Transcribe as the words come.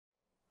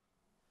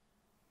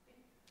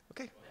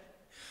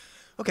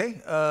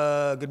Okay,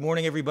 good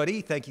morning,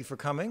 everybody. Thank you for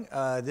coming.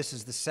 This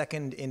is the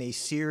second in a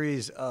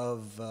series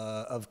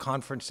of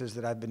conferences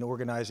that I've been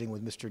organizing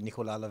with Mr.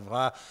 Nicolas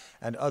Levrat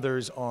and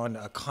others on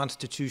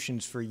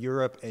constitutions for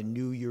Europe and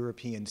new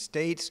European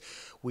states.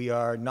 We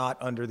are not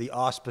under the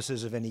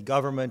auspices of any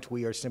government.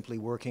 We are simply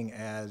working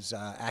as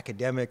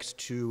academics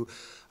to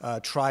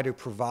try to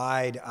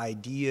provide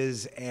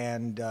ideas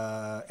and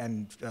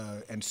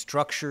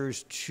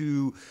structures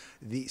to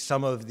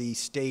some of the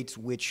states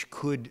which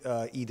could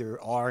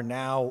either are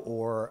now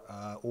or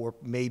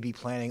may be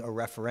planning a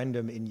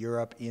referendum in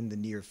Europe in the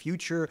near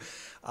future,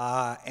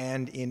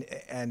 and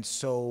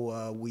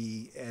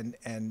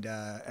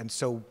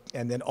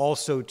then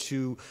also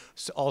to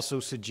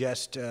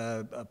suggest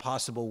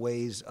possible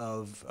ways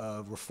of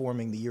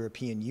reforming the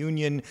European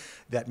Union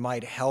that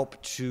might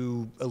help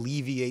to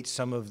alleviate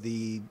some of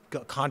the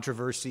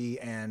controversy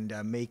and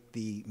make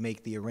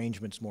the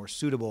arrangements more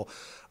suitable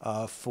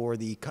for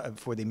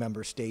the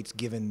member states,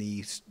 given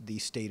the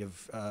state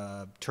of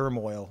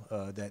turmoil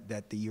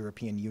that the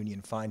European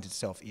Union finds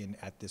itself in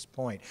at this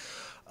point.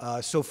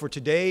 So for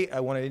today, I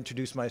want to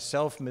introduce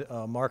myself,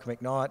 Mark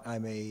McNaught.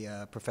 I'm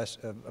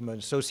I'm an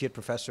associate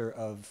professor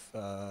of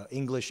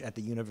English at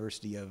the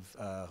University of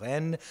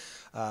Rennes.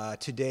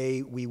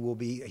 Today, we will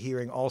be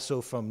hearing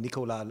also from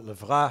Nicolas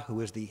Levrat,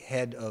 who is the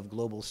head of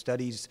global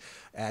studies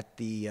at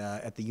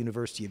the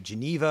University of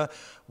Geneva.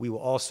 We will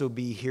also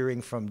be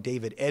hearing from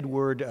David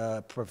Edward,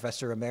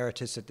 professor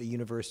emeritus at the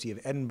University of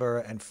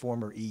Edinburgh and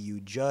former EU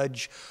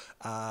judge,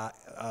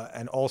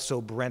 and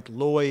also Brent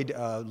Lloyd,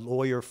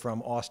 lawyer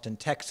from Austin,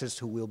 Texas,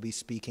 who will be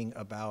speaking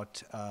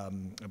about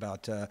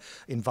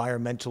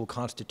environmental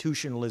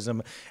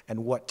constitutionalism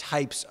and what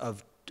types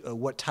of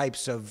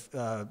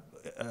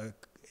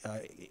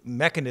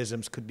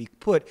mechanisms could be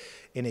put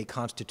in a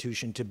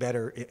constitution to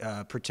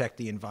better protect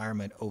the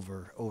environment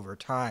over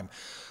time.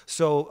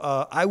 So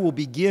I will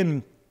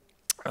begin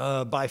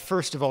by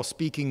first of all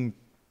speaking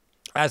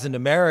as an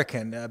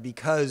American,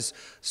 because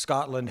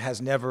Scotland has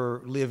never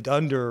lived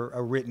under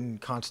a written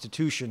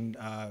constitution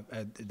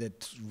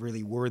that's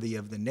really worthy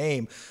of the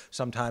name.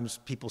 Sometimes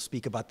people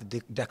speak about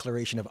the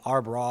Declaration of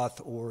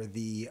Arbroath or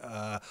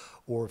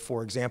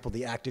for example,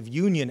 the Act of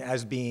Union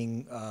as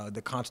being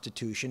the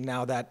Constitution.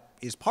 Now that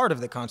is part of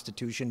the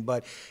Constitution,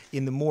 but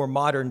in the more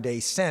modern day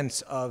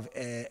sense of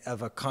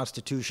a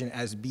Constitution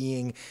as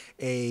being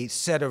a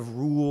set of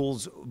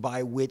rules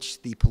by which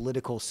the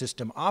political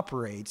system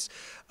operates,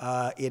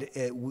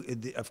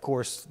 of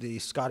course,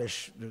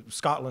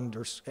 Scotland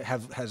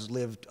has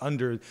lived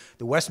under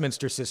the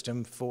Westminster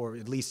system for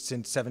at least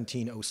since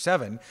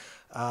 1707.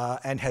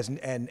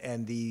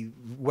 And the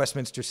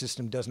Westminster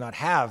system does not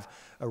have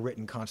a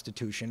written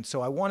constitution.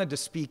 So I wanted to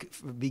speak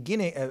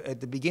at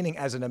the beginning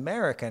as an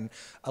American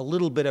a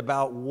little bit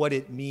about what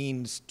it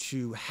means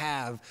to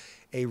have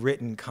a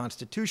written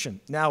constitution.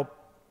 Now,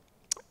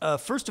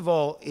 first of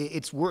all,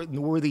 it's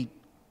worthy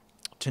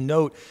to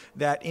note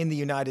that in the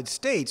United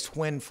States,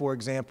 when, for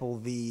example,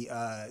 the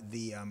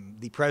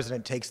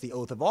president takes the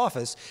oath of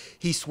office,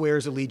 he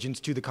swears allegiance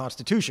to the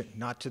Constitution,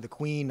 not to the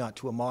Queen, not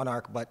to a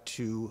monarch, but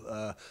to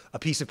a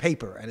piece of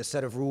paper and a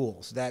set of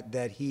rules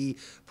that he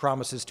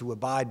promises to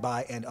abide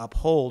by and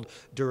uphold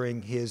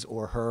during his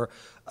or her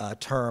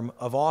term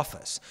of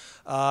office.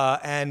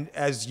 And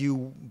as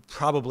you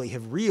probably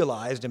have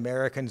realized,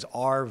 Americans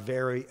are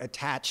very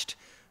attached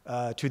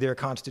to their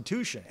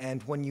Constitution.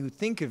 And when you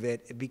think of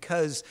it,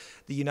 because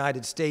the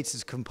United States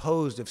is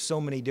composed of so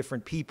many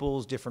different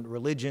peoples, different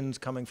religions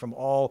coming from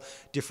all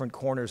different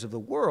corners of the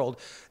world,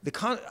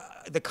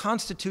 the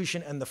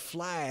Constitution and the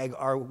flag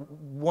are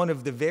one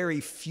of the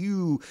very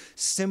few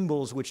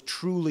symbols which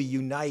truly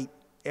unite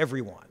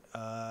everyone.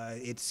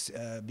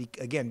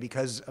 Again,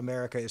 because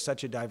America is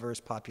such a diverse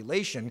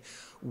population,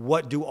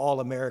 what do all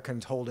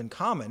Americans hold in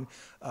common?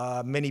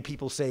 Many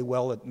people say,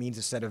 well, it means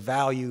a set of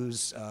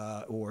values,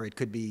 or it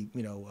could be,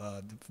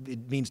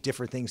 it means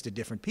different things to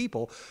different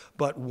people.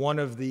 But one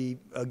of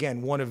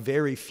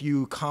very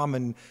few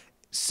common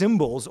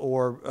symbols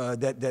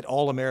that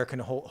all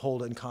Americans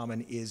hold in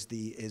common is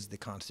the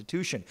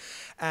Constitution.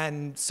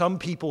 And some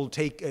people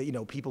take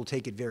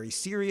it very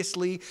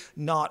seriously.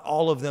 Not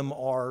all of them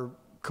are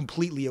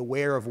completely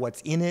aware of what's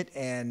in it,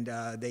 and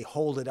they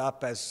hold it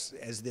up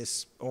as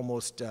this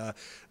almost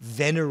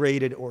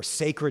venerated or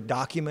sacred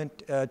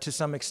document to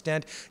some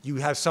extent. You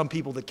have some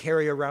people that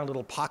carry around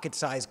little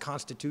pocket-sized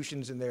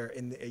constitutions and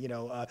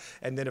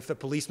then if the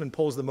policeman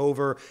pulls them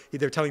over,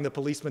 they're telling the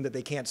policeman that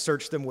they can't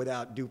search them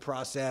without due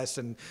process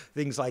and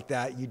things like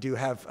that. You do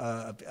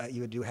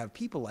have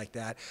people like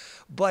that,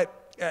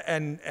 but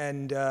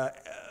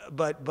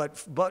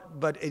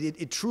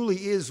it truly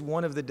is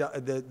one of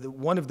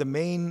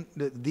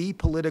the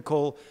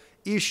political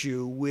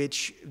issue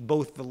which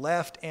both the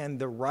left and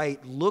the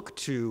right look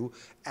to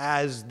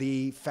as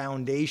the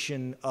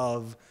foundation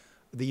of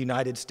the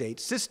United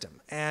States system.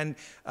 And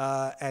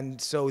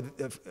so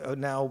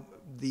now,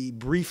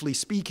 briefly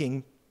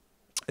speaking,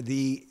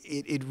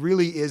 it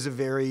really is a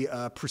very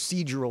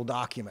procedural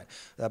document.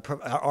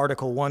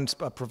 Article 1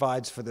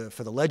 provides for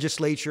the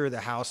legislature, the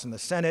House and the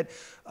Senate.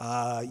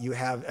 You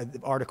have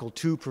Article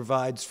 2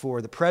 provides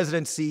for the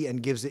presidency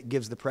and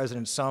gives the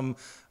president some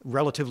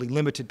relatively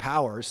limited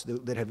powers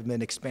that have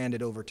been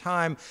expanded over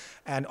time,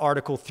 and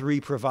Article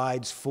 3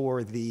 provides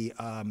for the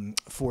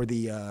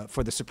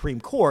Supreme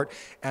Court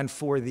and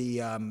for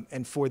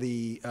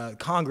the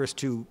Congress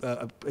to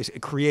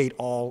create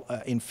all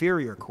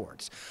inferior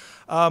courts.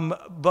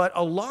 But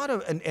a lot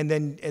of, and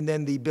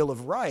then the Bill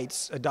of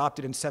Rights,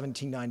 adopted in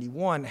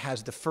 1791,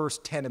 has the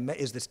first 10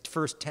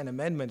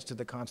 amendments to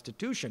the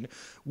Constitution,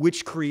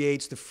 which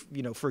creates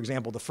for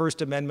example, the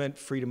First Amendment,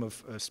 freedom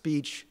of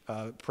speech,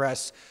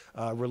 press,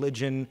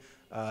 religion,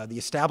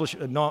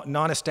 the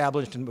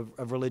non-establishment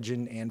of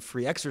religion, and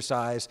free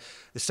exercise.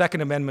 The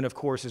Second Amendment, of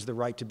course, is the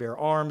right to bear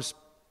arms.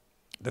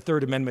 The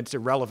Third Amendment's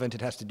irrelevant.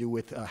 It has to do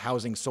with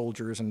housing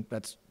soldiers, and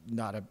that's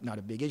not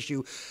a big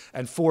issue.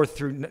 And 4th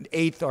through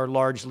 8th are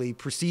largely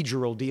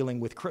procedural,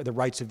 dealing with the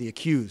rights of the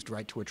accused,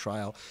 right to a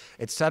trial,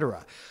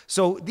 etc.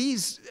 So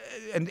these,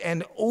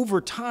 and over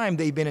time,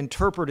 they've been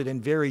interpreted in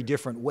very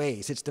different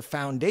ways. It's the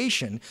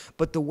foundation,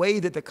 but the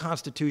way that the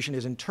Constitution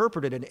is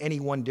interpreted at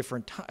any one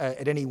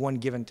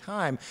given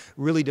time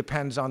really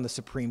depends on the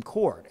Supreme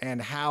Court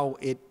and how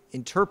it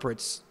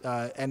interprets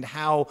and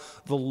how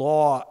the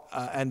law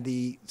and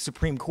the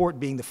Supreme Court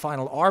being the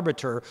final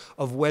arbiter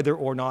of whether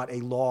or not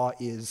a law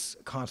is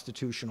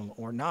constitutional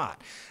or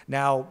not.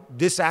 Now,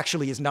 this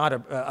actually is not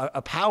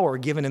a power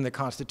given in the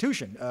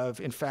Constitution.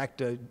 In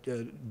fact, a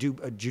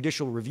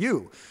judicial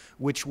review,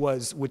 which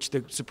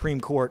the Supreme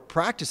Court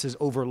practices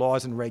over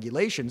laws and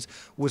regulations,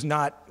 was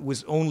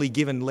only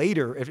given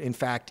later, in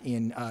fact,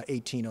 in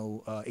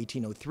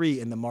 1803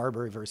 in the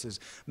Marbury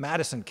versus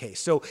Madison case.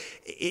 So,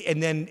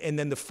 and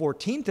then the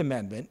 14th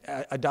Amendment,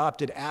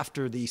 adopted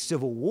after the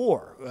Civil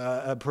War,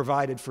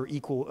 provided for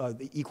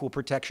equal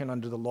protection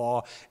under the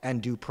law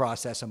and due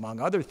process, among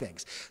other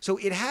things. So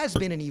it has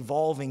been an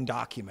evolving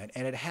document,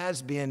 and it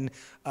has been,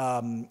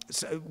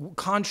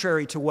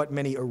 contrary to what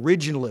many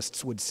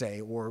originalists would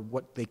say, or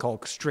what they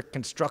call strict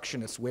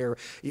constructionists, where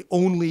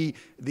only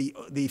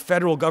the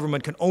federal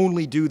government can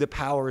only do the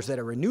powers that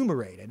are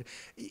enumerated.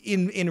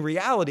 In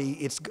reality,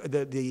 it's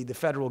the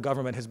federal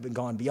government has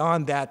gone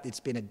beyond that. It's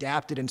been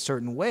adapted in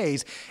certain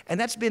ways, and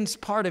that's been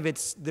part of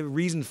the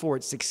reason for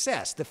its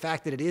success, the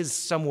fact that it is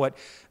somewhat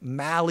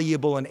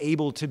malleable and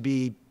able to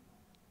be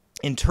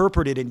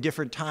interpreted in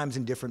different times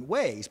in different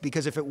ways.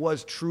 Because if it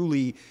was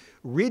truly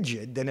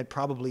rigid, then it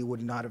probably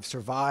would not have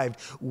survived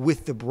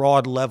with the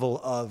broad level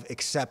of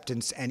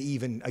acceptance and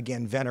even,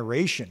 again,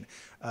 veneration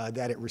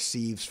that it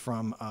receives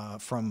from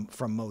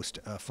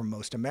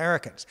most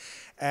Americans.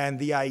 And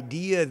the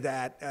idea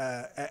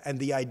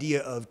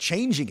of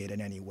changing it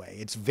in any way,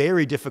 it's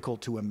very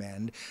difficult to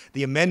amend.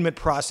 The amendment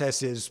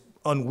process is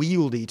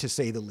unwieldy, to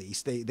say the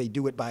least. They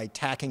do it by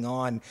tacking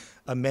on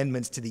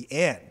amendments to the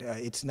end.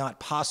 It's not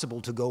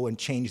possible to go and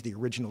change the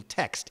original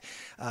text,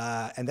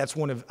 and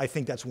I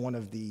think that's one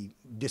of the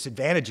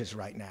disadvantages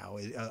right now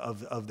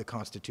of the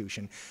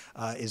Constitution,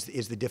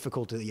 is the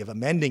difficulty of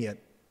amending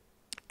it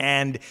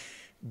and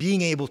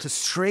being able to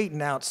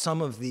straighten out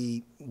some of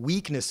the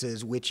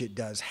weaknesses which it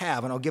does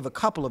have. And I'll give a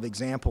couple of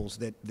examples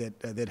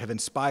that have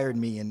inspired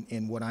me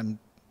in what I'm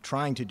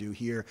trying to do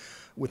here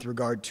with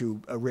regard to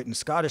a written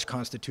Scottish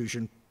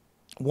Constitution.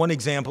 One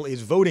example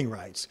is voting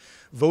rights.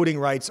 Voting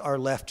rights are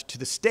left to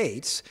the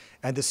states,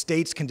 and the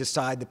states can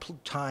decide the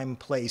time,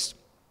 place,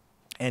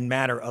 and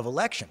manner of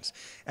elections.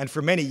 And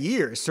for many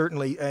years,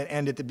 certainly,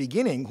 and at the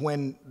beginning,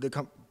 when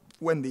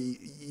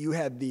you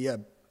had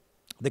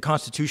the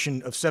Constitution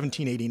of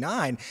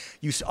 1789,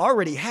 you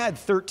already had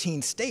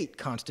 13 state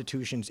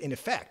constitutions in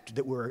effect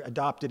that were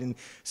adopted in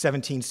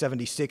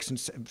 1776 and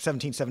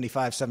 1775,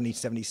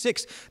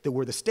 1776, that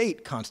were the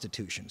state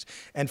constitutions.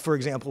 And for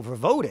example, for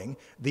voting,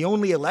 the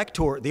only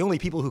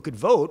people who could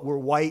vote were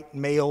white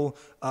male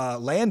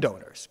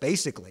landowners,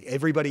 basically.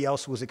 Everybody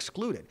else was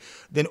excluded.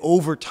 Then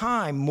over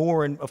time,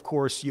 more, and of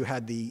course, you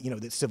had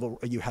the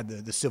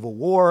Civil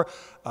War.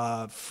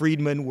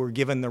 Freedmen were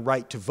given the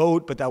right to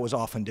vote, but that was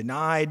often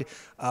denied.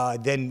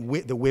 Then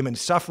the women's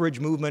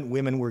suffrage movement,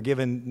 women were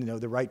given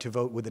the right to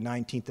vote with the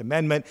 19th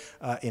Amendment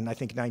in, I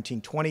think,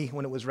 1920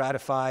 when it was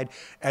ratified.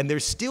 And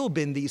there's still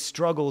been these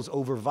struggles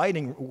over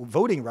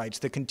voting rights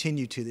that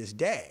continue to this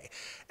day.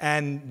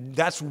 And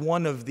that's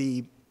one of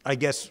the, I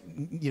guess,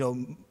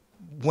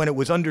 when it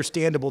was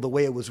understandable the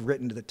way it was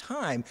written at the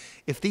time,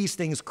 if these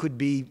things could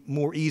be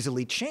more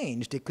easily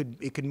changed, it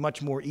could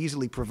much more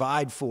easily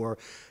provide for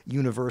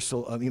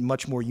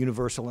much more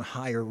universal and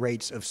higher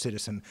rates of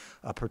citizen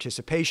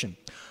participation.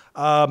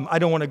 I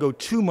don't want to go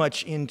too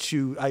much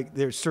into,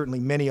 there's certainly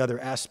many other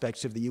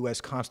aspects of the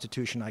U.S.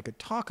 Constitution I could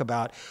talk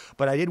about,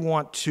 but I did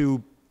want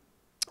to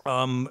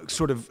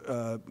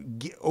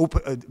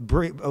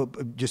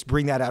just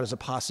bring that out as a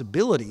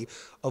possibility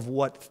of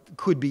what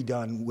could be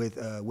done with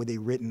a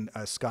written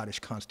Scottish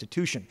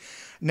constitution.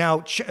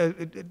 Now,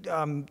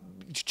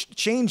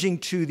 changing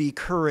to the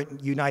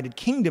current United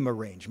Kingdom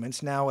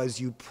arrangements. Now, as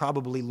you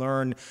probably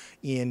learn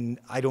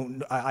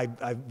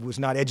I was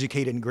not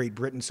educated in Great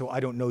Britain, so I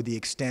don't know the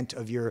extent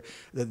of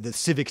the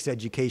civics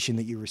education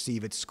that you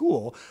receive at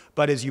school.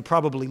 But as you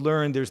probably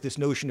learn, there's this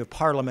notion of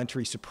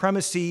parliamentary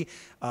supremacy.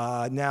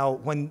 Now,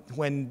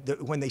 when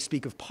they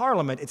speak of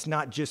Parliament, it's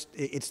not just,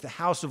 it's the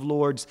House of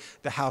Lords,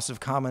 the House of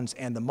Commons,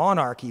 and the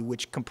monarchy,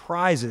 which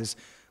comprises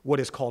what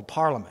is called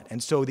Parliament.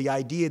 And so the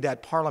idea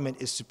that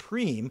Parliament is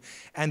supreme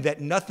and that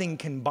nothing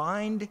can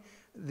bind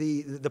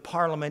the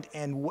Parliament,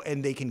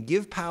 and they can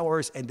give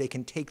powers and they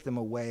can take them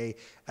away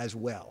as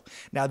well.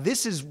 Now,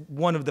 this is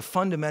one of the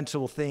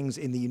fundamental things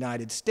in the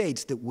United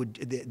States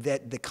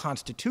that the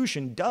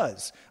Constitution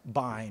does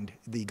bind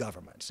the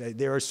government. So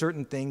there are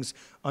certain things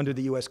under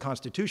the U.S.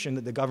 Constitution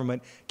that the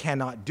government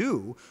cannot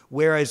do,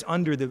 whereas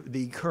under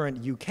the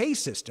current UK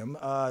system,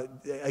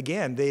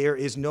 again, there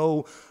is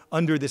no,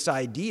 under this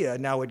idea,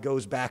 now it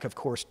goes back, of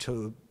course,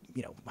 to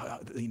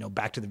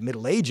back to the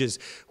Middle Ages,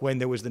 when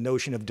there was the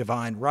notion of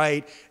divine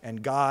right,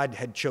 and God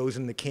had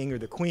chosen the king or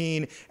the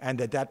queen, and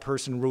that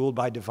person ruled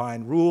by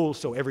divine rule,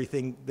 so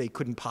everything, they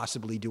couldn't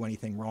possibly do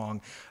anything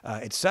wrong,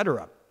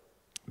 etc.,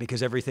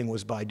 because everything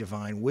was by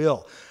divine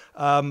will.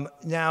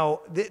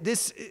 Now,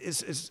 this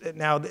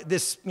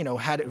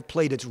had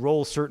played its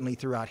role certainly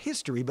throughout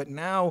history, but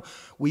now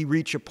we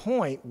reach a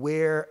point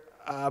where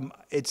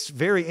it's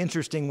very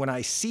interesting when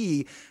I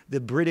see the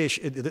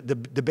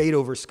debate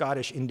over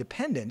Scottish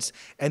independence,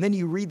 and then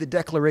you read the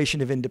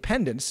Declaration of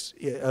Independence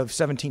of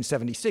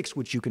 1776,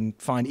 which you can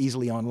find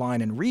easily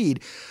online and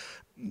read.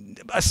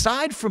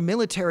 Aside from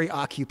military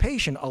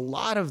occupation, a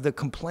lot of the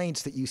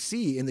complaints that you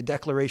see in the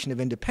Declaration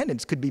of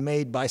Independence could be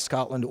made by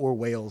Scotland or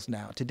Wales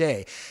now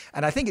today.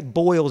 And I think it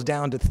boils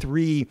down to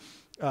three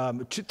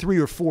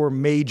or four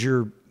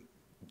major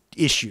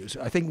issues.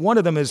 I think one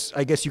of them is,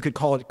 I guess you could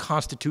call it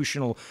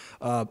constitutional,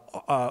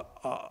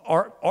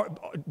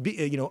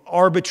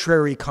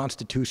 arbitrary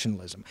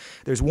constitutionalism.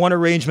 There's one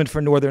arrangement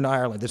for Northern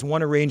Ireland. There's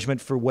one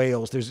arrangement for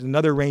Wales. There's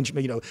another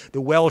arrangement.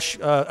 The Welsh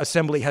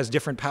Assembly has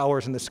different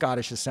powers than the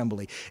Scottish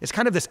Assembly. It's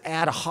kind of this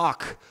ad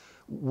hoc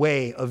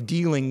way of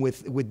dealing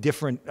with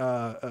different,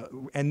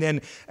 and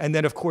then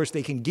of course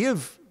they can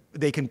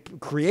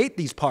create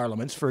these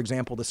parliaments, for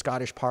example, the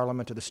Scottish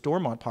Parliament or the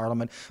Stormont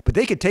Parliament, but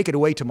they could take it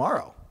away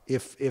tomorrow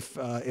if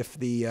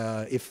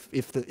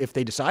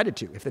they decided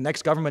to. If the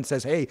next government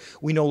says, "Hey,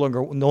 we no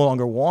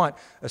longer want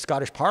a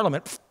Scottish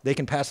Parliament," they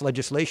can pass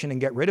legislation and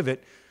get rid of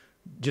it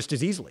just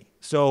as easily.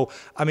 So,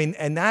 I mean,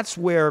 and that's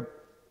where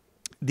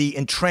the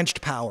entrenched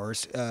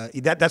powers,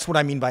 that's what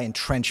I mean by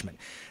entrenchment.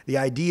 The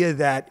idea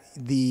that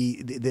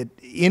that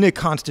in a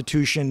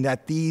constitution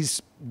that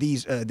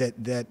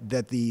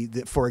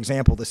for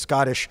example, the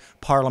Scottish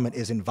Parliament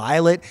is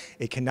inviolate.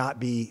 It cannot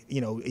be,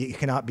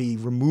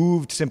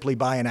 removed simply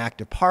by an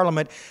act of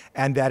Parliament,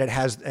 and that it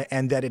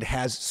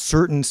has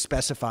certain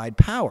specified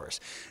powers.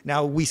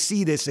 Now, we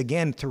see this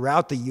again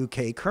throughout the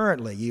UK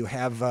currently. You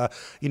have,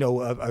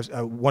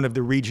 one of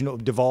the regional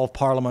devolved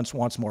parliaments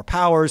wants more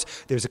powers.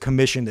 There's a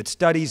commission that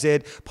studies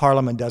it.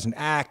 Parliament doesn't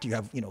act. You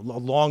have, a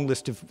long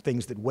list of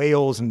things that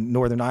Wales and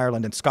Northern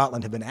Ireland and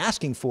Scotland have been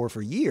asking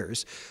for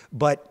years,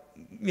 but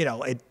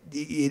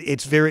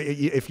it's very,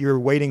 if you're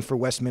waiting for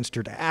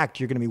Westminster to act,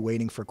 you're going to be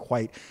waiting for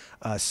quite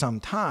some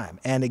time.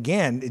 And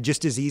again,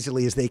 just as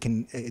easily as they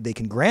can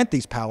grant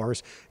these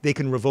powers, they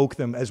can revoke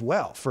them as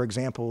well. For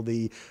example,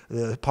 the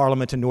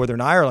Parliament in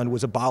Northern Ireland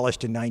was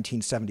abolished in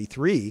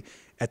 1973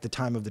 at the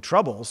time of the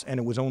Troubles, and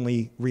it was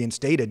only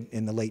reinstated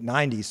in the late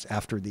 90s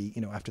after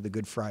the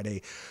Good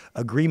Friday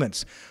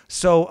agreements.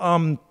 So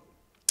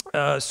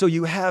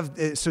you have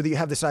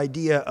this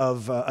idea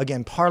of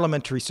again,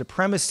 parliamentary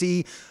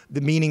supremacy,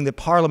 the meaning that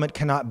Parliament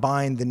cannot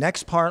bind the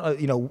next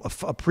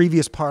a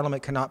previous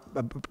Parliament cannot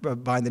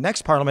bind the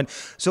next Parliament.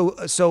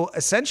 So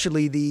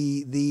essentially,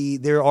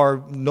 there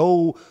are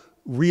no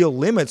real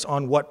limits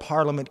on what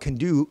Parliament can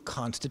do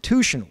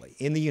constitutionally.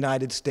 In the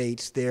United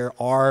States, there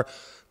are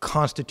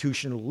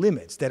constitutional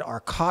limits that are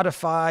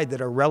codified,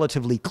 that are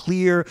relatively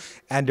clear,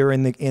 and are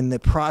in the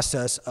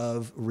process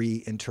of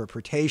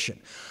reinterpretation.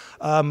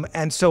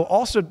 And so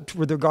also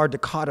with regard to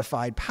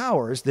codified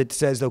powers, that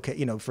says,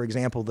 okay, for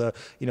example,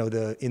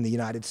 in the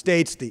United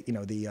States, the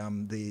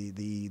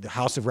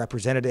House of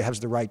Representatives has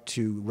the right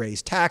to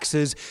raise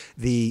taxes.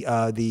 The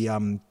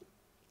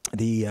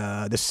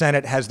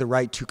Senate has the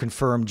right to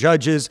confirm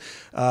judges.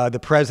 The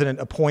president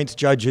appoints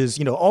judges.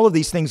 All of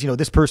these things.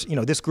 This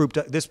person. This group.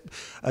 This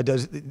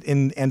does.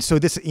 And so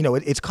this.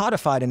 It's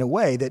codified in a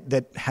way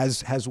that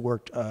has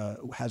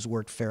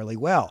worked fairly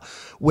well.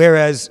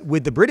 Whereas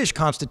with the British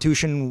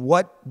Constitution,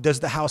 what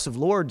does the House of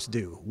Lords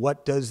do?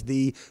 What does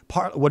the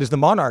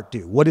monarch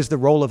do? What is the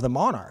role of the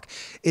monarch?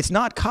 It's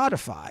not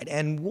codified.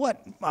 And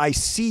what I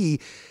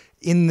see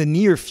in the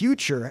near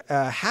future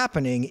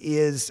happening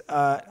is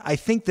I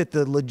think that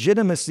the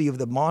legitimacy of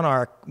the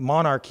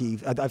monarchy,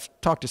 I've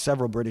talked to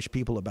several British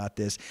people about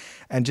this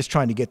and just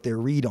trying to get their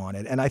read on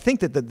it. And I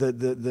think that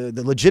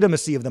the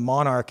legitimacy of the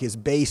monarch is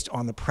based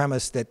on the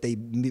premise that they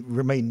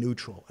remain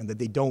neutral and that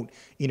they don't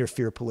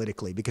interfere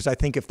politically. Because I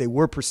think if they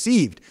were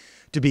perceived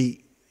to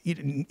be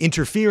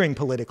interfering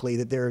politically,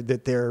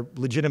 that their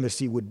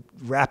legitimacy would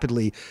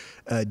rapidly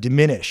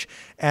diminish.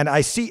 And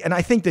I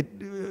think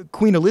that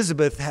Queen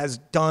Elizabeth has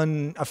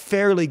done a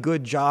fairly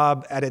good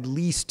job at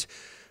least,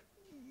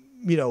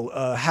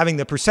 having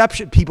the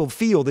perception, people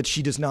feel that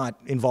she does not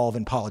involve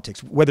in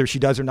politics. Whether she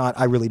does or not,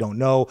 I really don't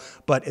know.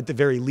 But at the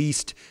very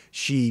least,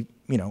 she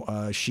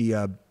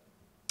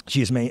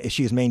has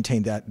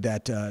maintained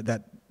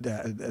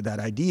that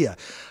idea.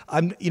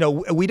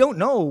 We don't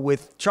know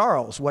with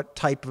Charles what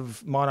type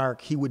of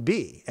monarch he would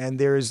be, and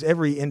there's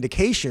every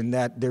indication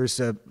that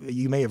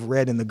you may have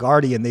read in The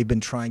Guardian, they've been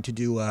trying to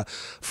do a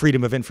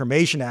Freedom of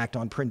Information Act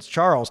on Prince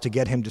Charles to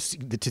get him to see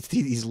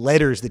these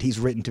letters that he's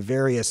written to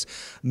various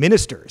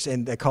ministers,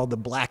 and they're called the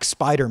Black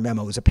Spider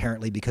memos,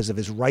 apparently because of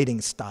his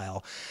writing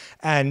style.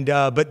 And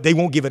but they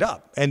won't give it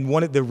up. And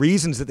one of the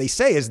reasons that they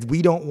say is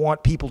we don't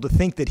want people to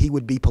think that he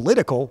would be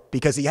political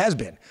because he has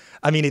been.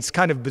 I mean, it's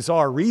kind of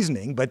bizarre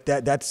reasoning, but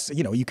that's,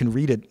 you can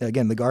read it.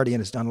 Again, The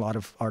Guardian has done a lot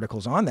of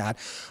articles on that.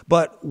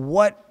 But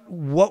what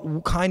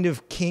kind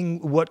of king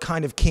would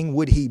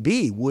he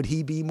be? Would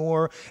he be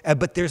more,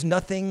 but there's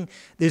nothing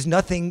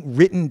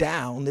written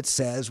down that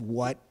says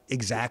what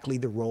exactly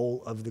the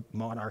role of the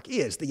monarch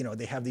is.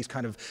 They have these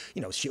kind of,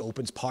 she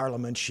opens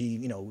parliament, she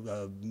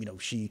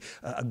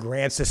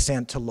grants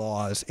assent to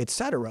laws,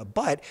 etc.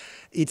 But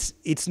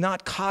it's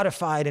not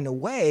codified in a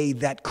way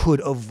that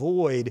could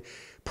avoid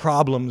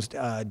problems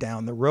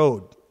down the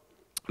road.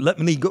 Let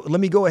me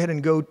go ahead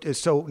and go.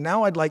 So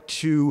now I'd like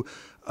to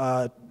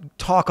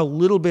talk a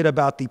little bit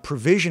about the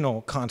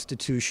provisional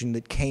constitution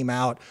that came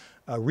out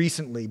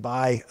recently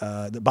by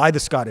the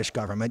Scottish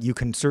government. You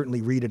can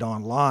certainly read it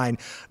online.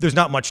 There's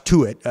not much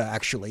to it,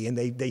 actually, and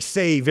they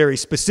say very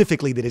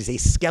specifically that it is a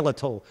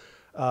skeletal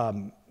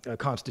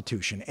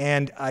constitution.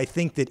 And I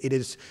think that it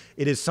is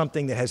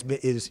something that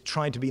is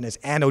trying to be as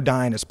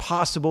anodyne as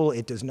possible.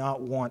 It does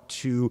not want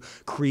to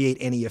create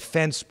any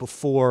offense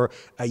before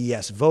a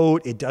yes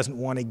vote. It doesn't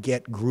want to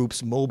get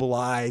groups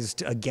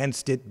mobilized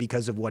against it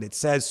because of what it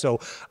says. So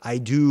I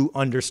do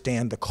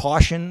understand the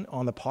caution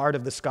on the part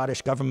of the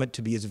Scottish government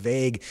to be as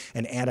vague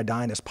and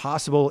anodyne as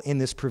possible in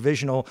this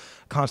provisional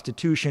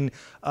constitution.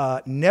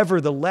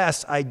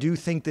 Nevertheless, I do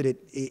think that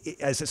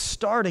it as a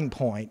starting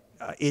point,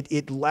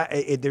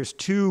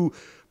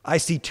 I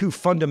see two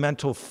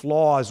fundamental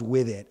flaws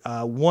with it.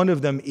 One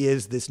of them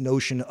is this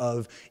notion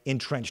of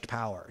entrenched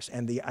powers,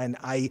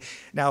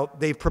 now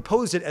they've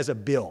proposed it as a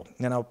bill.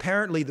 Now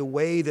apparently the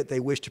way that they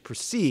wish to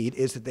proceed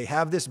is that they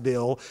have this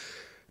bill,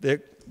 they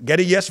get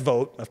a yes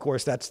vote. Of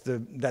course, that's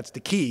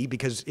the key,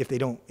 because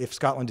if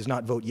Scotland does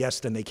not vote yes,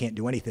 then they can't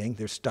do anything.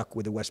 They're stuck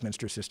with the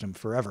Westminster system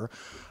forever.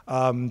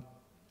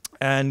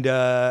 And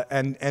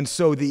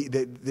so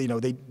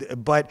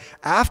but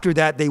after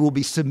that, they will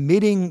be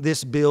submitting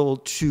this bill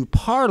to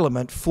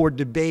Parliament for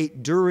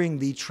debate during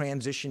the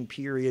transition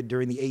period,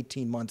 during the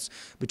 18 months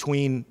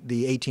between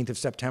the 18th of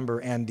September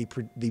and the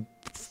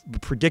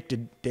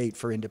predicted date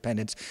for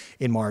independence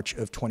in March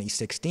of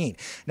 2016.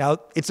 Now,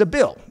 it's a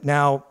bill.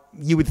 Now,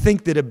 you would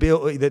think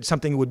that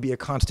something would be a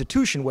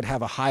constitution would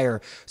have a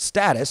higher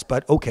status,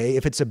 but okay,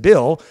 if it's a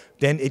bill,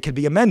 then it could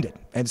be amended.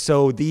 And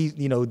so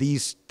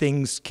these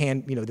things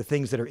can, the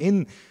things that are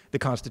in the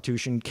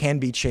Constitution can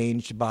be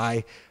changed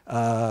by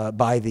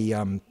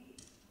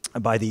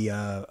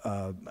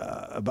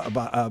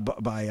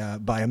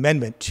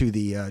amendment to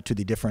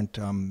the different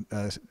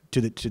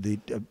to the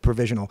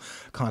provisional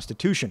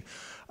constitution.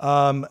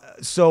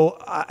 So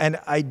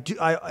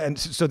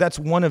that's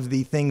one of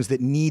the things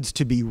that needs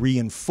to be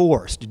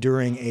reinforced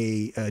during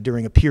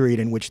a period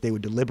in which they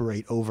would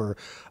deliberate over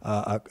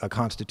a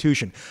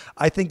constitution.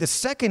 I think the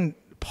second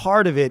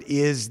part of it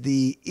is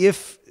the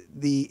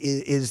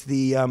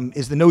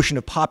notion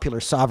of popular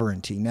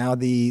sovereignty. Now,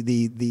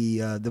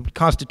 the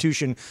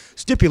Constitution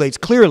stipulates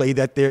clearly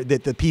that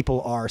the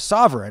people are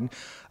sovereign,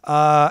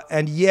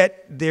 and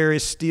yet there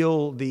is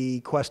still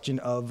the question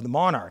of the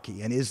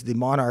monarchy, and is the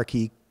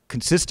monarchy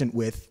consistent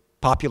with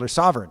popular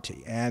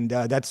sovereignty? And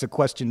that's a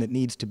question that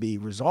needs to be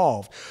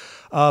resolved.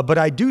 But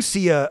I do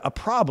see a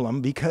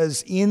problem,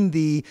 because in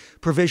the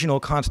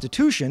provisional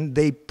constitution,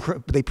 they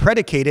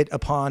predicate it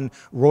upon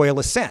royal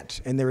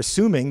assent, and they're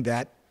assuming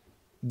that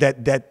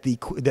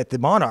the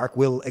monarch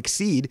will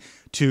accede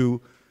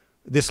to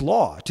this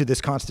law, to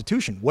this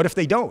constitution. What if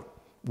they don't?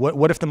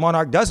 What if the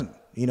monarch doesn't?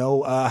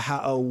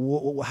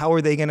 How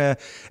are they going to?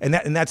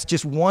 And that's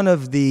just one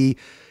of the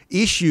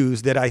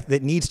issues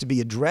that needs to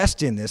be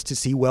addressed in this, to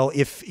see, well,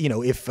 if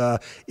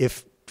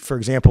for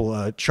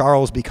example,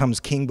 Charles becomes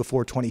king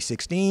before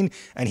 2016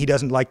 and he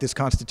doesn't like this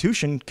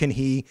constitution, can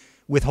he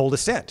withhold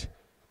assent?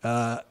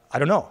 I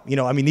don't know.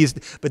 I mean,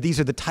 these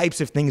are the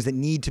types of things that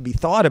need to be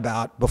thought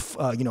about,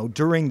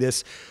 during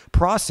this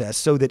process,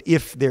 so that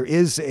if there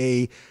is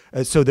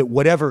so that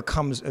whatever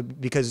comes,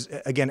 because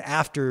again,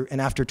 after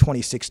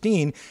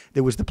 2016,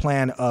 there was the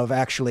plan of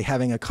actually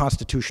having a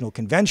constitutional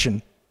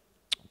convention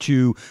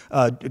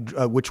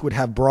which would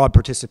have broad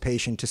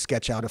participation to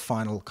sketch out a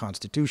final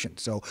constitution.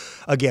 So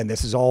again,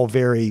 this is all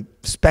very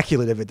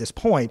speculative at this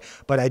point,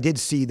 but I did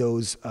see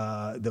those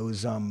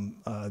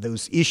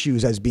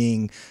issues as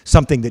being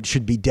something that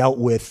should be dealt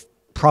with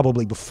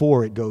probably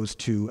before it goes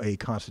to a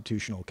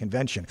constitutional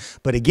convention.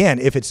 But again,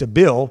 if it's a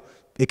bill,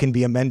 it can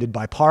be amended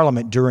by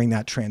Parliament during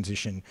that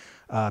transition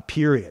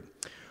period.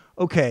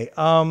 Okay,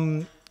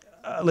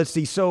 let's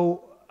see.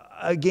 So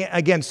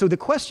so the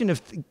question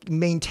of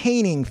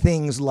maintaining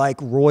things like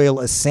royal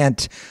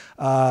assent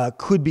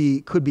could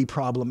be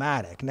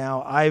problematic.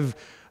 Now, I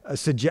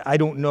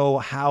don't know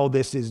how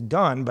this is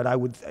done, but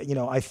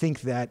I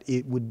think that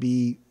it would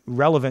be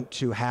relevant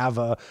to have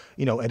an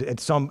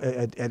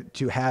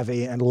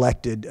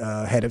elected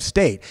head of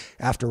state.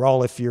 After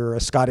all, if you're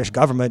a Scottish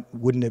government,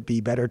 wouldn't it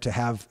be better to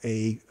have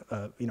a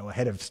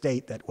head of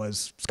state that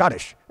was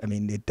Scottish? I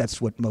mean,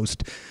 that's what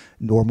most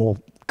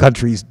normal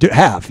countries do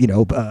have,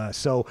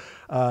 so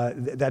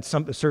that's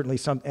certainly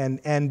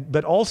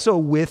but also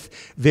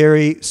with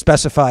very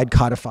specified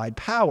codified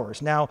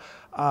powers. Now,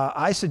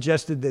 I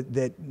suggested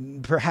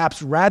that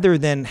perhaps rather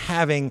than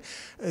having,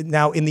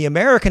 now in the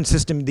American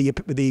system,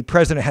 the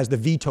president has the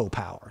veto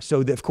power.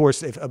 So that, of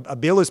course, if a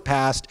bill is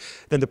passed,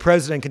 then the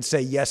president can say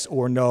yes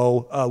or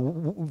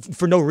no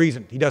for no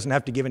reason. He doesn't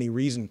have to give any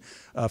reason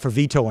for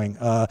vetoing.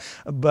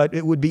 But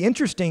it would be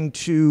interesting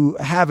to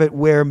have it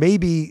where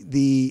maybe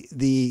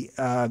the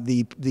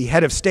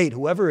head of state,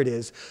 whoever it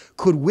is,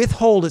 could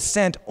withhold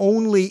assent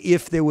only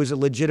if there was a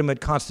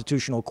legitimate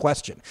constitutional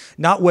question,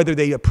 not whether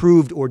they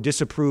approved or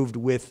disapproved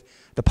with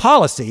the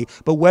policy,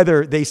 but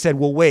whether they said,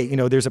 well, wait,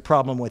 there's a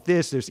problem with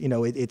this,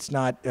 it's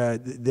not,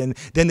 then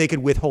they could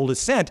withhold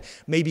assent,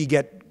 maybe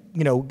get,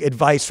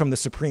 advice from the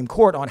Supreme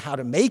Court on how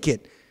to make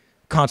it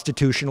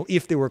constitutional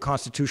if there were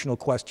constitutional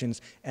questions,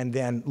 and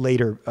then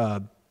later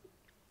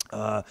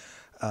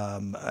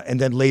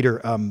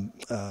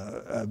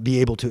be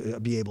able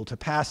to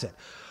pass it.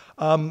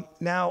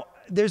 Now,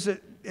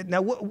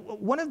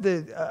 one of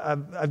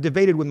the I've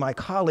debated with my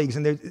colleagues,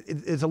 and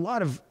there's a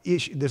lot of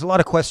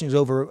questions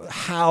over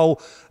how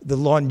the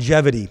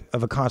longevity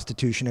of a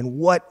constitution and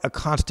what a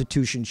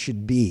constitution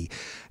should be.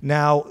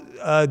 Now,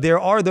 there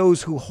are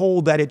those who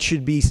hold that it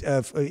should be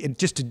I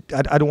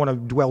don't want to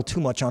dwell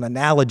too much on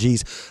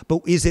analogies,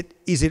 but is it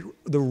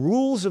the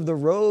rules of the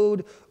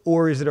road,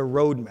 or is it a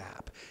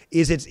roadmap?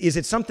 Is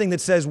it something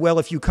that says, well,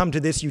 if you come to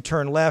this, you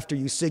turn left, or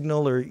you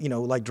signal, or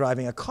like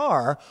driving a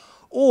car?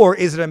 Or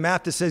is it a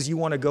map that says you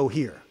want to go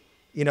here?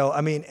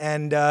 My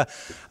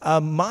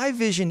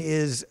vision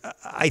is,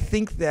 I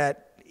think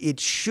that it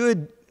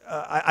should,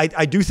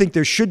 I do think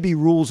there should be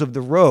rules of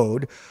the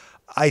road.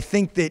 I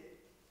think that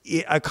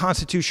a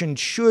constitution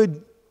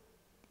should,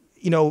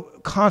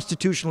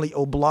 constitutionally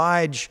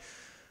oblige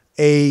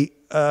a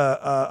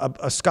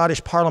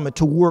Scottish Parliament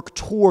to work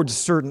towards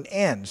certain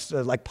ends,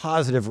 like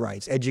positive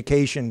rights,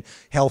 education,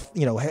 health,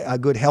 a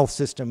good health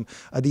system,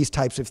 these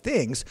types of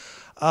things.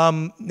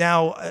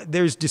 Now,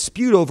 there's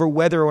dispute over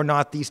whether or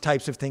not these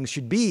types of things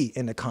should be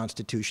in the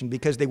Constitution,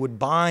 because they would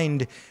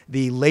bind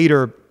the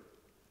later.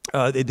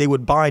 They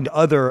would bind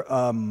other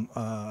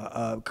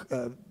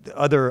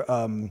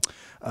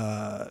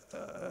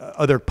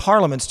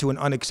parliaments to an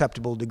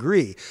unacceptable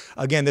degree.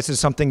 Again, this is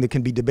something that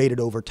can be debated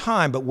over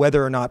time, but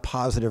whether or not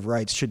positive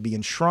rights should be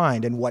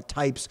enshrined and what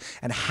types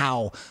and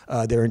how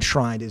they're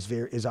enshrined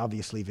is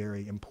obviously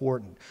very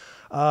important.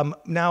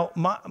 Now,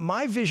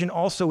 my vision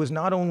also is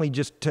not only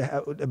just to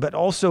have, but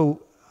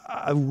also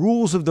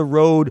rules of the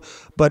road,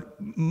 but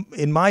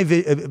in my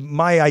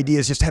idea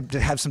is just to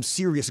have some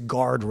serious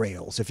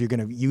guardrails if you're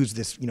going to use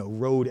this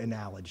road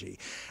analogy.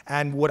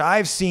 And what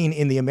I've seen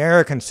in the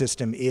American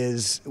system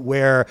is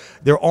where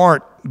there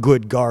aren't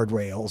good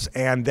guardrails,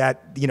 and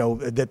that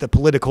that the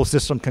political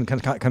system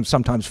can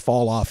sometimes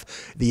fall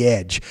off the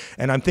edge.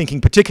 And I'm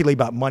thinking particularly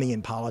about money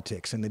in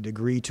politics and the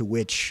degree to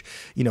which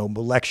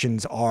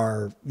elections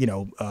are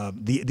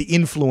the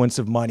influence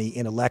of money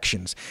in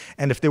elections.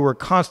 And if there were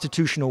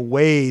constitutional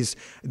ways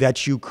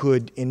that you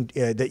could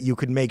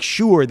make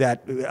sure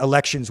that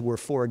elections were,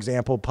 for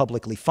example,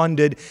 publicly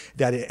funded,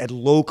 that at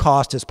low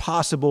cost as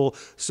possible,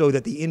 so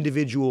that the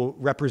individual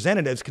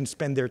representatives can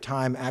spend their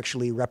time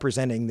actually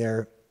representing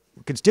their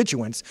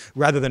constituents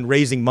rather than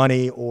raising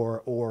money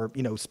or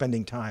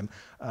spending time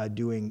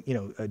doing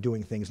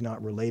things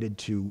not related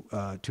to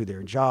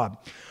their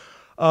job.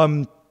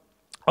 I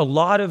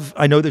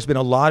know there's been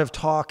a lot of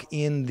talk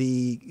in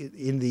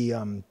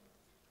the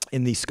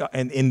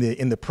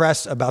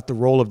press about the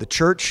role of the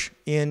church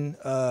in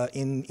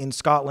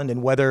Scotland,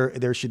 and whether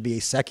there should be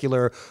a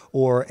secular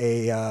or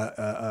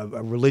a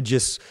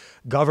religious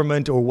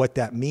government, or what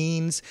that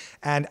means.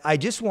 And I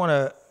just want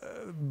to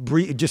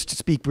just to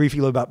speak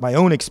briefly about my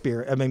own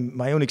experience,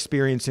 my own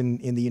experience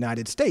in the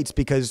United States,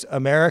 because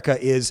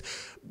America is,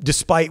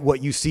 despite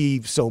what you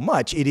see so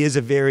much, it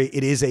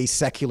is a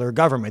secular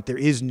government. There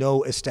is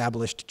no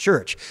established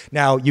church.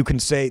 Now, you can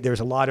say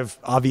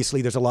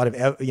obviously there's a lot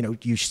of,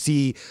 you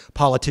see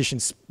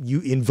politicians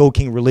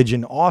invoking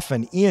religion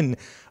often in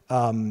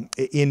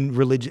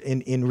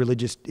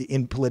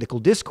political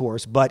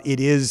discourse, but it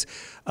is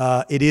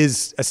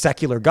a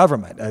secular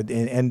government,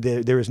 and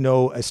there is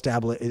no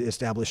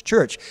established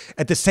church.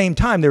 At the same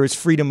time, there is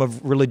freedom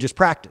of religious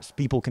practice.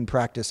 People can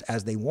practice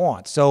as they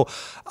want. So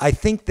I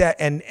think that,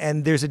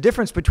 and there's a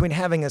difference between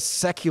having a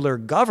secular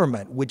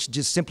government, which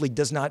just simply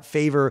does not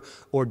favor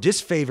or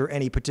disfavor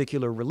any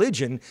particular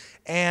religion,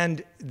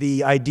 and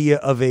the idea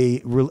of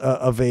a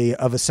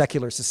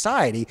secular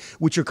society,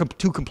 which are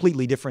two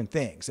completely different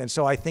things. And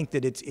so I think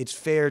that it's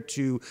fair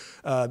to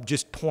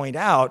just point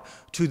out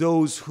to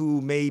those who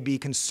may be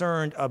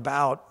concerned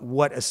about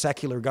what a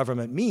secular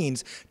government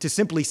means, to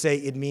simply say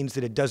it means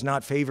that it does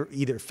not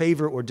either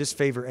favor or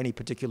disfavor any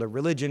particular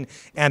religion,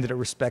 and that it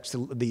respects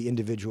the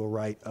individual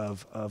right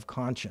of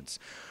conscience.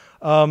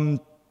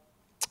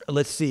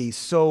 Let's see.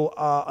 So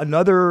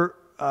another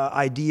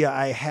idea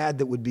I had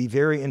that would be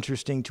very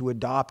interesting to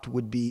adopt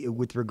would be,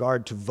 with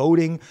regard to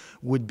voting,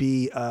 would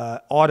be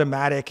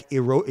automatic,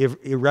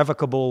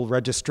 irrevocable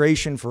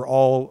registration for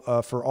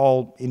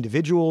all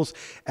individuals,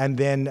 and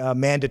then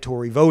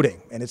mandatory voting.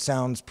 And it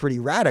sounds pretty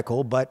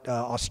radical, but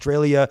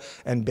Australia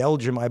and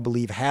Belgium, I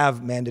believe,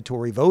 have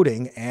mandatory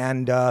voting,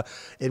 and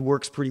it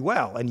works pretty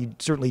well. And you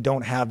certainly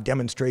don't have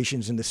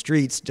demonstrations in the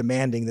streets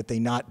demanding that they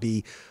not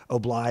be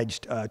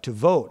obliged to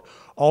vote.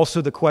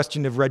 Also, the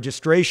question of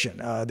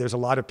registration. There's a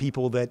lot of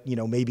people that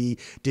maybe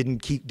didn't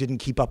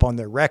keep up on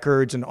their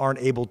records and aren't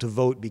able to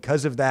vote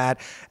because of that.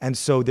 And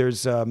so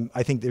there's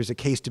I think there's a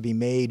case to be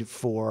made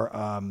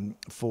to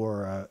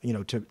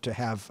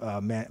have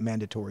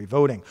mandatory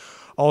voting.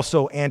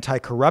 Also,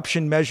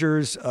 anti-corruption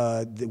measures,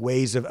 the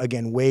ways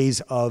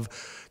of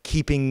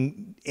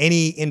keeping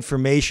any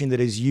information that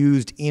is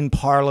used in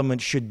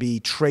Parliament should be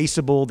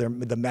traceable. The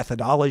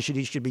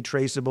methodology should be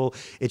traceable.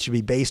 It should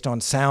be based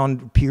on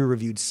sound,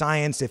 peer-reviewed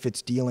science if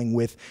it's dealing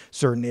with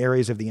certain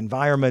areas of the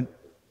environment.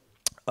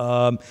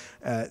 And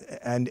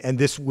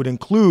this would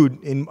include,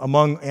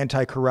 among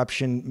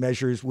anti-corruption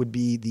measures, would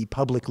be the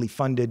publicly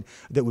funded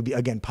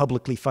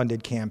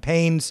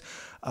campaigns,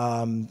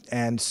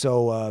 and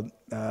so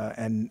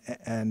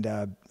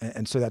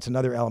that's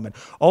another element.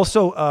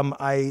 Also,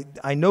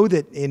 I know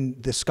that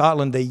in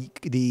Scotland,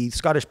 the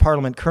Scottish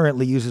Parliament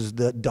currently uses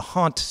the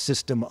D'Hondt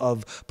system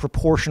of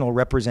proportional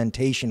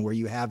representation, where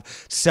you have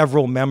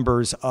several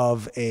members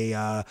you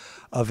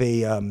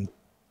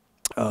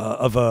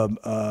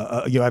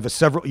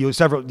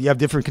have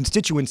different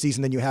constituencies,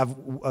 and then you have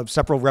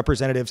several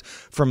representatives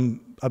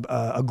from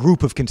a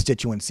group of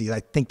constituencies. I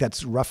think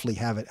that's roughly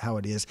how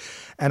it is.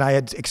 And I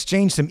had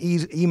exchanged some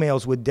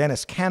emails with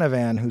Dennis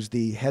Canavan, who's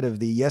the head of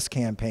the Yes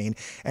campaign,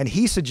 and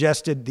he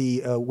suggested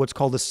what's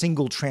called the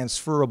single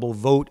transferable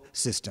vote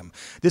system.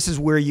 This is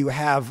where you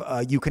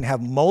can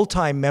have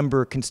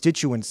multi-member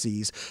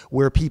constituencies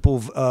where people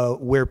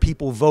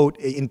vote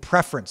in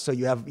preference. So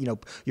you have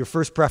your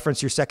first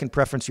preference, your second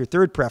preference, your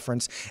third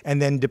preference,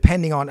 and then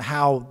depending on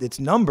how it's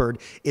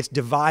numbered, it's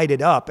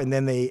divided up,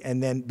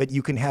 but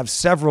you can have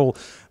several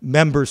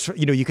members,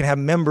 you can have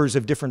members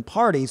of different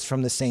parties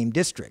from the same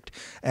district.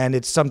 And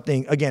it's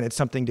something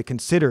to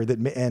consider,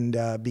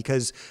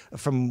 because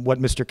from what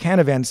Mr.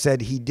 Canavan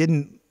said, he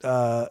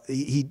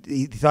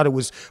thought it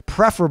was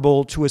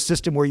preferable to a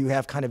system where you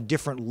have kind of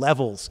different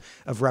levels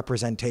of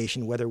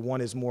representation, whether one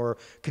is more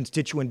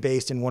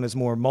constituent-based and one is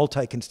more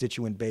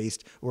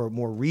multi-constituent-based or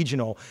more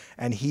regional.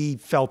 And he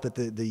felt that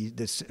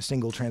the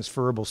single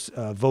transferable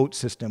vote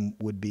system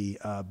would be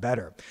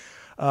better.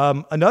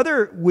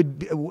 Another would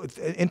be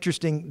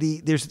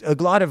interesting. There's a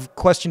lot of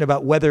question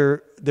about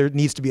whether there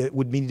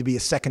would need to be a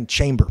second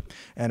chamber,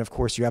 and of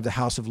course you have the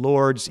House of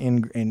Lords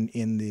in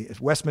the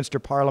Westminster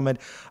Parliament,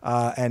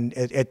 and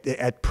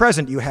at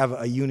present you have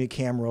a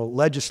unicameral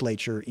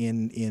legislature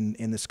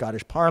in the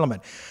Scottish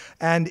Parliament,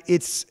 and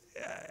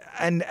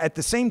at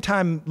the same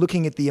time,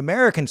 looking at the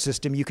American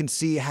system, you can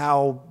see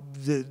how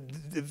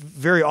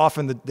very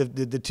often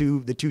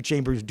the two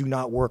chambers do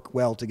not work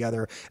well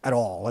together at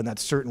all, and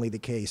that's certainly the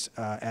case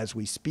as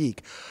we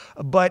speak.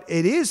 But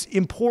it is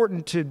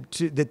important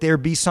that there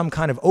be some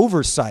kind of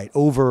oversight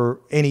over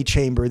any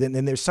chamber,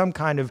 then there's some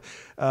kind of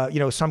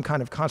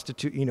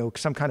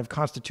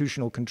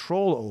constitutional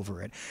control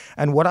over it.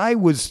 And what I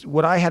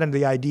had in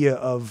the idea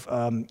of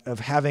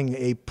having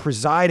a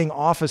presiding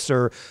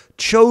officer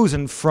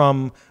chosen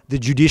from the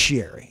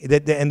judiciary,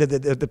 and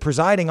the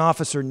presiding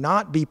officer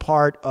not be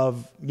part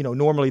of,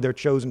 normally they're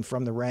chosen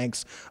from the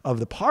ranks of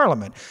the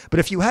Parliament. But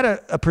if you had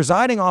a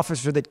presiding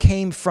officer that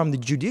came from the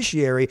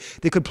judiciary,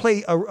 they could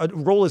play a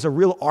role as a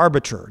real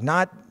arbiter,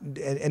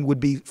 and would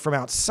be from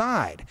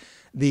outside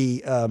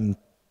the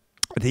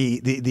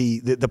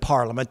the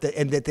Parliament,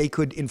 and that they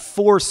could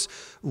enforce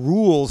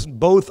rules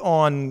both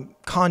on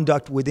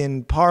conduct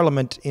within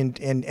Parliament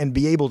and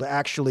be able to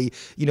actually,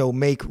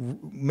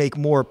 make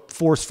more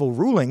forceful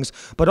rulings,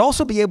 but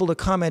also be able to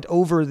comment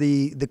over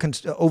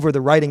over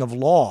the writing of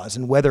laws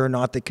and whether or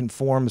not that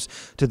conforms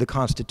to the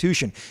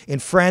Constitution. In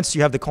France,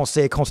 you have the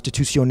Conseil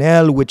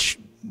constitutionnel, which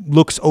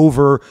looks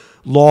over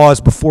laws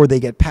before they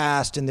get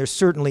passed, and there's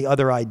certainly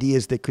other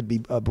ideas that could be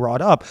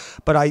brought up.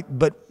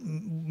 But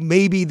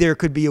maybe there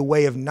could be a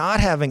way of not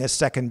having a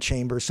second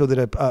chamber, so that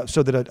a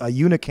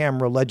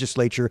unicameral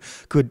legislature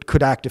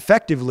could act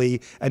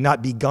effectively and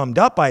not be gummed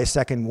up by a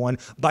second one,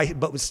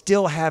 but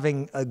still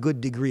having a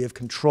good degree of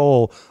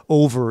control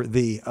over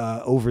the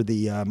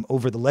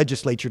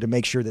legislature to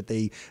make sure that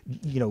they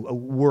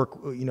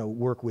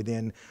work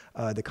within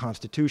the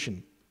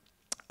Constitution.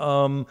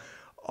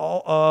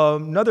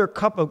 Another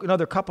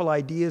couple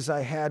ideas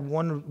I had.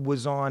 One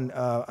was on.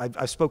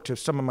 I spoke to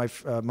some of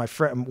my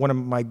friend, one of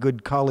my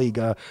good colleague,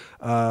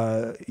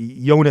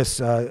 Jonas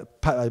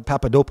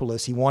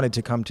Papadopoulos. He wanted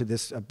to come to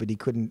this, but he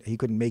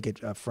couldn't make it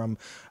from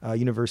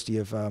University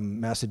of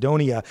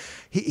Macedonia.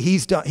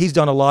 He's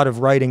done a lot of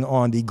writing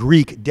on the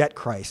Greek debt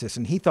crisis,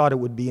 and he thought it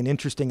would be an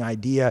interesting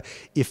idea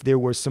if there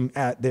were some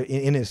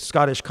in a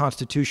Scottish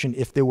constitution,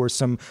 if there were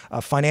some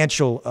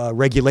financial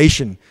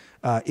regulation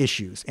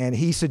issues, and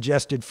he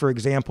suggested, for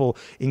example,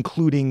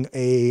 including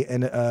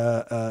an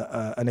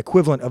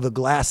equivalent of the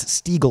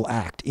Glass-Steagall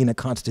Act in a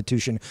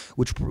constitution,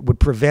 which would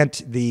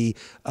prevent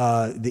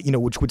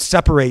which would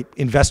separate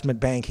investment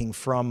banking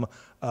from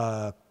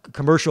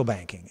commercial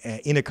banking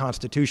in a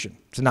constitution.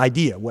 It's an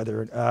idea,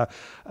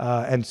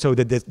 and so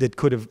that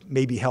could have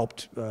maybe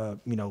helped,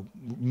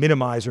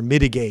 minimize or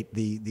mitigate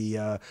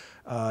the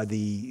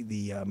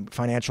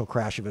financial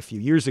crash of a few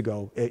years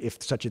ago,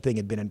 if such a thing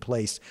had been in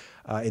place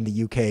in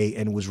the UK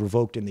and was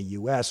revoked in the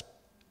US.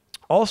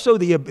 Also,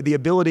 the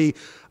ability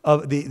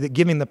of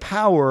giving the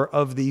power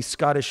of the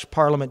Scottish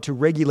Parliament to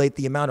regulate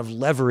the amount of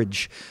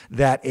leverage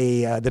that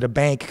a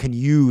bank can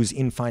use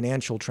in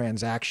financial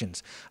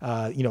transactions.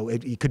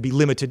 It could be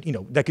limited.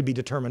 That could be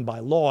determined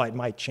by law. It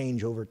might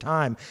change over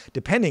time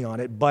depending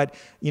on it. But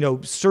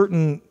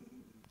certain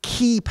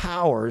key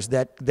powers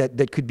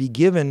that could be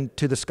given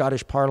to the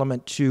Scottish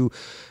Parliament to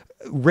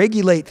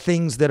regulate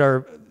things that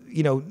are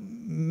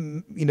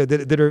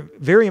that are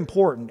very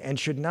important and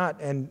should not.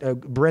 And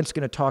Brent's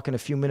going to talk in a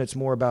few minutes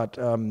more about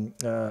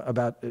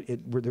it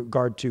with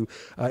regard to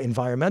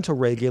environmental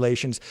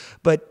regulations,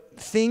 but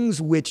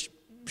things which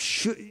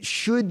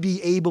should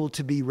be able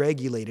to be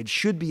regulated,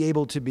 should be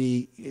able to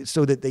be,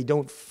 so that they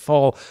don't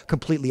fall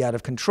completely out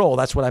of control.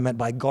 That's what I meant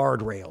by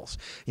guardrails.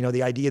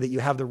 The idea that you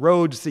have the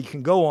roads that you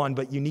can go on,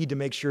 but you need to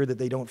make sure that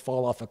they don't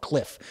fall off a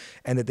cliff,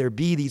 and that there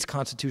be these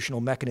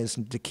constitutional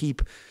mechanisms to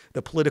keep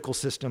the political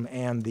system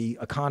and the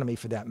economy,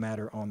 for that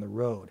matter, on the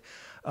road.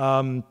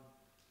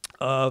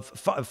 A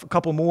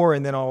couple more,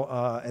 and then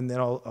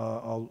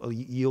I'll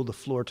yield the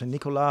floor to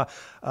Nicolas.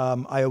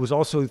 I was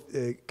also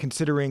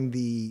considering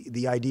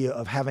the idea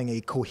of having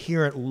a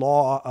coherent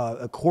law,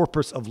 a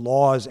corpus of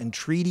laws and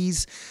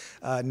treaties.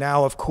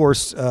 Now, of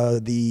course,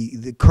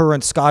 the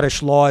current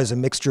Scottish law is a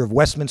mixture of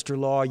Westminster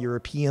law,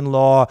 European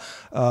law,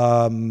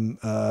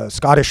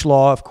 Scottish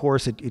law. Of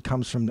course, it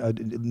comes from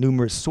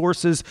numerous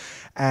sources,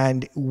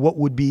 and what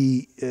would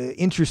be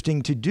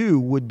interesting to do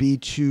would be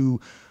to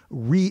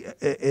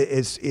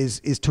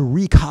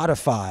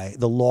recodify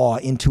the law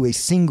into a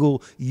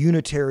single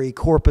unitary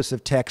corpus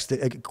of text,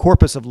 a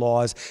corpus of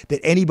laws that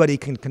anybody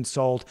can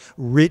consult,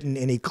 written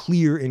in a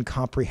clear and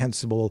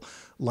comprehensible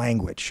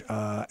language,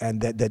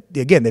 and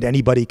that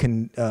anybody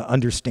can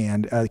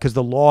understand, because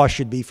the law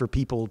should be for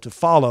people to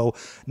follow,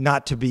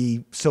 not to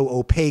be so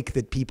opaque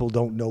that people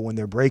don't know when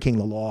they're breaking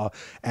the law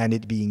and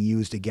it being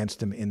used against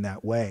them in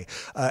that way.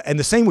 And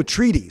the same with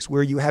treaties,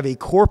 where you have a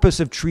corpus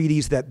of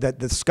treaties that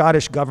the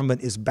Scottish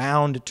government is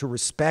bound to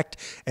respect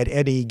at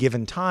any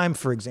given time.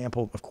 For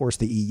example, of course,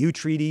 the EU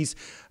treaties,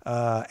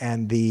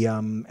 and maybe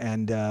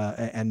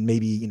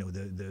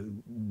the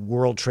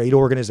World Trade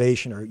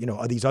Organization, or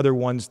these other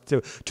ones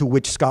to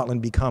which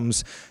Scotland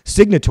becomes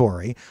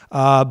signatory,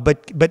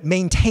 but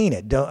maintain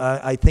it.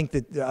 I think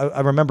that I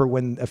remember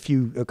when a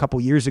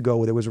couple years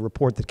ago there was a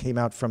report that came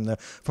out from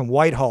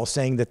Whitehall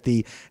saying that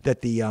the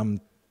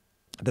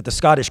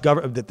Scottish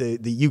government, that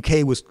the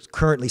UK was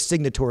currently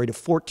signatory to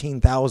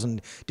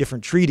 14,000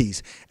 different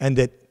treaties, and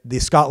that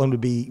Scotland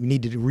would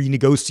needed to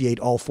renegotiate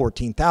all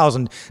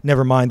 14,000.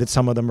 Never mind that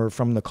some of them are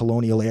from the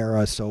colonial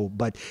era. So,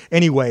 but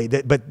anyway,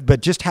 but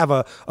just have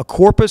a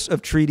corpus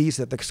of treaties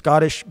that the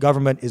Scottish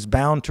government is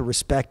bound to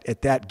respect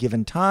at that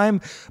given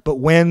time. But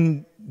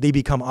when they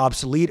become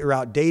obsolete or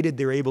outdated,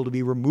 they're able to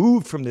be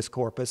removed from this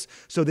corpus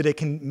so that it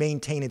can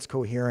maintain its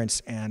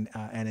coherence and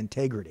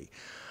integrity.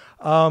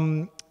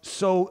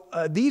 So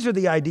these are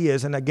the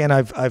ideas, and again,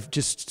 I've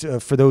just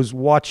for those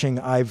watching,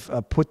 I've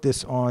put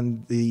this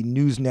on the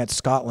Newsnet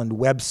Scotland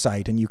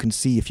website, and you can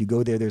see if you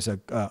go there, there's a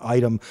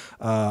item,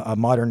 a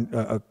modern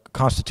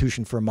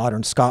Constitution for a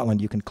Modern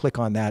Scotland, you can click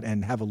on that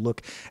and have a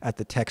look at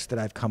the text that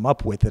I've come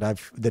up with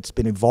that's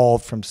been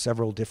evolved from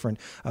several different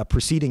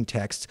preceding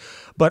texts.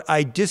 But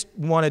I just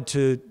wanted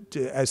to,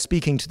 as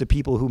speaking to the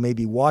people who may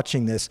be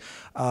watching this,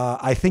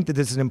 I think that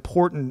this is an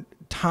important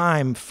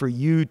time for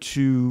you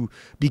to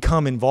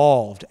become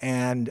involved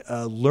and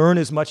learn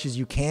as much as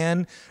you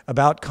can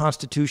about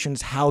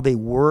constitutions, how they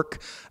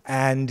work,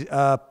 and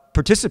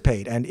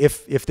participate. And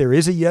if there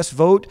is a yes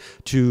vote,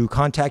 to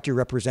contact your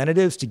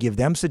representatives to give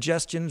them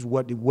suggestions.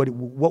 What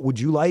would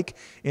you like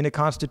in a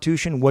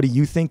constitution? What do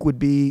you think would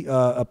be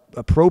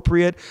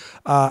appropriate?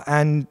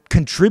 And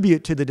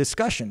contribute to the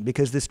discussion,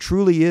 because this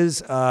truly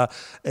is a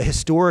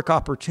historic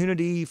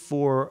opportunity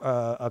for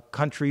a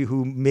country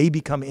who may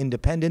become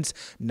independent,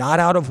 not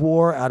out of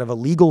war, out of a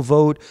legal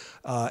vote,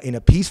 in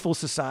a peaceful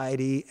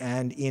society,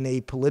 and in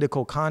a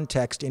political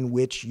context in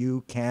which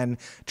you can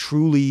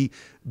truly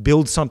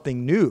build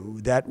something new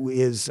that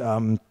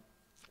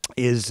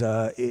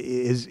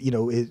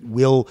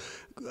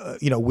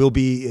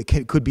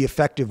could be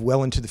effective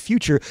well into the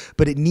future,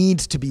 but it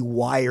needs to be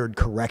wired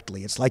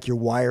correctly. It's like you're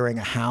wiring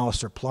a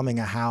house or plumbing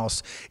a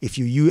house. If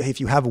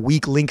you have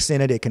weak links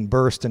in it, it can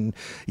burst, and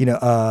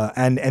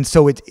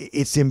so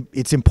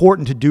it's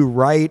important to do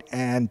right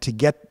and to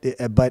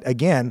get. But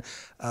again,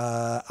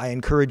 I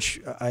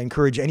encourage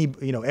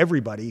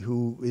everybody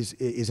who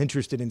is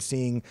interested in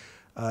seeing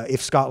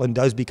if Scotland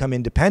does become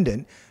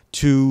independent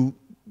to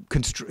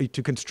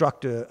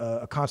construct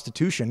a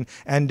constitution,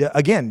 and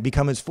again,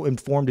 become as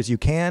informed as you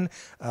can.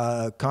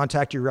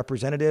 Contact your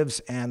representatives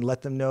and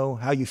let them know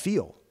how you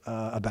feel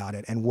about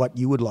it and what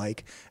you would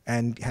like,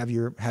 and have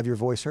your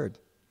voice heard.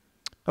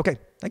 Okay,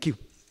 thank you.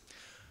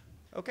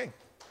 Okay.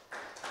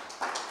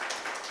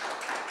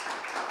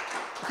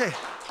 Okay.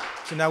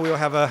 So now we'll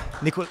have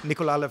Nicolas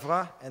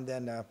Levra, and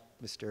then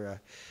Mr.